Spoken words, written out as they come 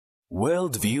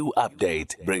Worldview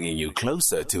Update, bringing you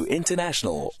closer to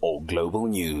international or global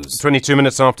news. 22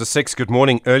 minutes after 6, good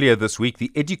morning. Earlier this week, the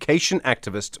education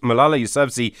activist Malala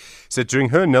Yousafzai said during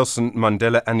her Nelson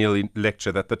Mandela annual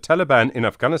lecture that the Taliban in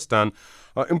Afghanistan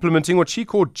are implementing what she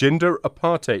called gender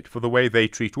apartheid for the way they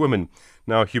treat women.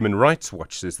 Now, Human Rights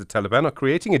Watch says the Taliban are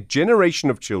creating a generation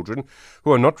of children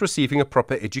who are not receiving a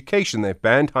proper education. They've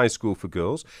banned high school for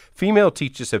girls. Female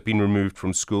teachers have been removed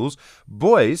from schools.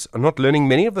 Boys are not learning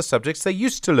many of the subjects they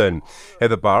used to learn.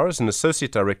 Heather Barr is an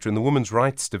associate director in the Women's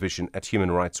Rights Division at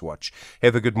Human Rights Watch.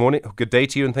 Heather, good morning. Good day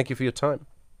to you, and thank you for your time.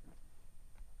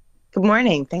 Good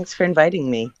morning. Thanks for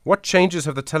inviting me. What changes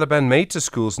have the Taliban made to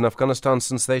schools in Afghanistan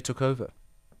since they took over?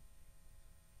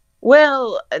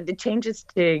 Well, the changes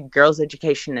to girls'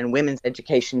 education and women's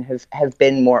education have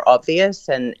been more obvious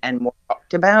and more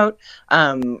talked about.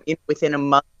 Within a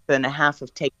month and a half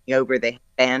of taking over, they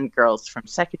banned girls from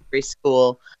secondary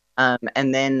school.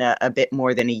 And then a bit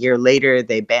more than a year later,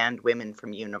 they banned women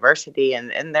from university,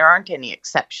 and there aren't any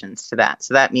exceptions to that.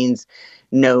 So that means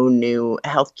no new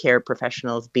healthcare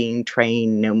professionals being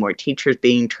trained, no more teachers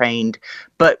being trained.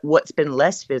 But what's been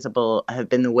less visible have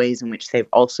been the ways in which they've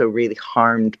also really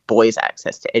harmed boys'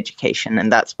 access to education.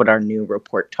 And that's what our new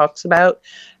report talks about.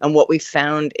 And what we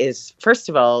found is, first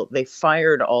of all, they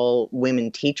fired all women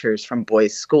teachers from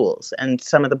boys' schools. And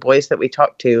some of the boys that we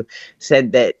talked to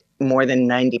said that more than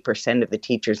 90% of the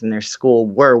teachers in their school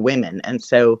were women. And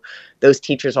so those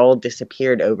teachers all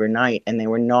disappeared overnight, and they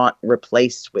were not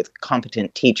replaced with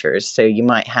competent teachers. So you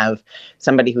might have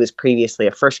somebody who was previously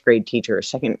a first grade teacher or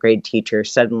second grade teacher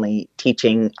suddenly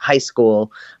teaching high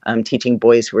school, teaching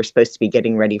boys who were supposed to be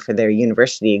getting ready for their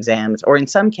university exams. Or in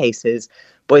some cases,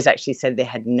 boys actually said they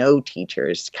had no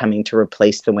teachers coming to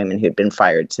replace the women who'd been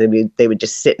fired. So they would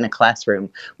just sit in a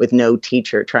classroom with no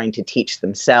teacher trying to teach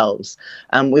themselves.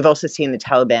 We've also seen the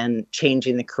Taliban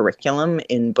changing the curriculum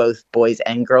in both boys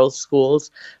and girls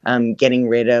schools, getting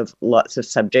rid of lots of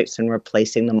subjects and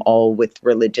replacing them all with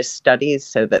religious studies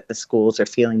so that the schools are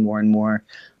feeling more and more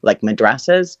like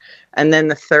madrasas. And then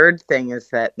the third thing is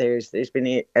that there's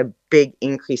been a big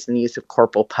increase in the use of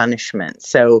corporal punishment.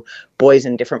 So boys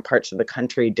in different parts of the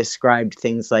country described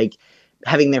things like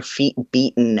having their feet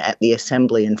beaten at the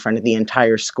assembly in front of the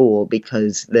entire school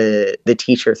because the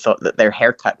teacher thought that their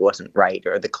haircut wasn't right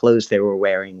or the clothes they were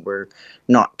wearing were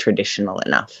not traditional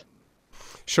enough.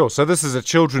 Sure. So this is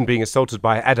children being assaulted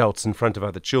by adults in front of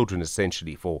other children,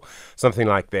 essentially, for something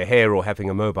like their hair or having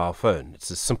a mobile phone.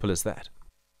 It's as simple as that.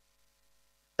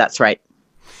 That's right.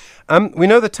 We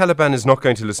know the Taliban is not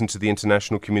going to listen to the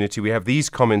international community. We have these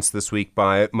comments this week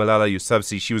by Malala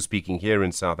Yousafzai. She was speaking here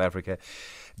in South Africa.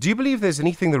 Do you believe there's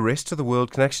anything the rest of the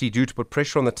world can actually do to put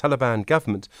pressure on the Taliban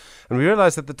government? And we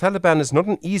realize that the Taliban is not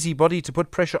an easy body to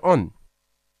put pressure on.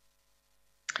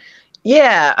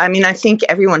 Yeah, I mean, I think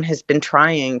everyone has been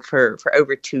trying for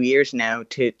over 2 years now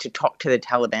to talk to the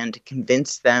Taliban, to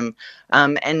convince them.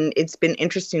 And it's been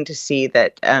interesting to see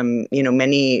that,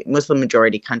 many Muslim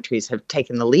majority countries have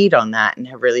taken the lead on that and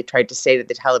have really tried to say to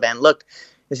the Taliban, look,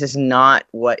 this is not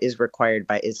what is required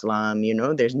by Islam.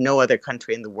 There's no other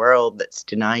country in the world that's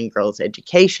denying girls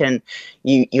education.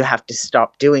 You have to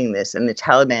stop doing this. And the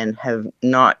Taliban have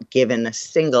not given a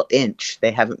single inch.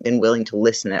 They haven't been willing to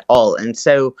listen at all. And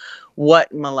so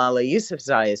what Malala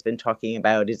Yousafzai has been talking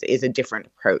about is a different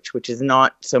approach, which is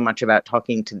not so much about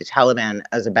talking to the Taliban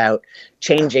as about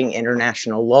changing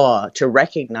international law to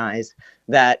recognize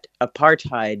that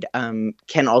apartheid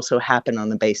can also happen on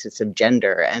the basis of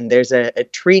gender. And there's a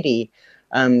treaty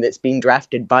that's being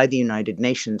drafted by the United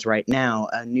Nations right now,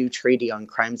 a new treaty on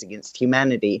crimes against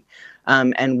humanity.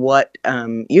 And what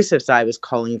Yousafzai was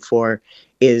calling for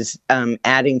is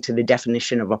adding to the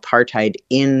definition of apartheid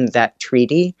in that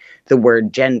treaty the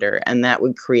word gender. And that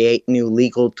would create new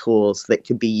legal tools that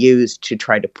could be used to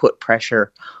try to put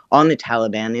pressure on the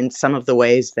Taliban in some of the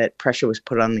ways that pressure was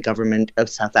put on the government of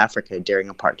South Africa during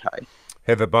apartheid.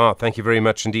 Heather Barr, thank you very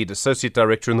much indeed. Associate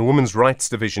Director in the Women's Rights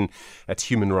Division at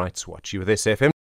Human Rights Watch. You with SFM.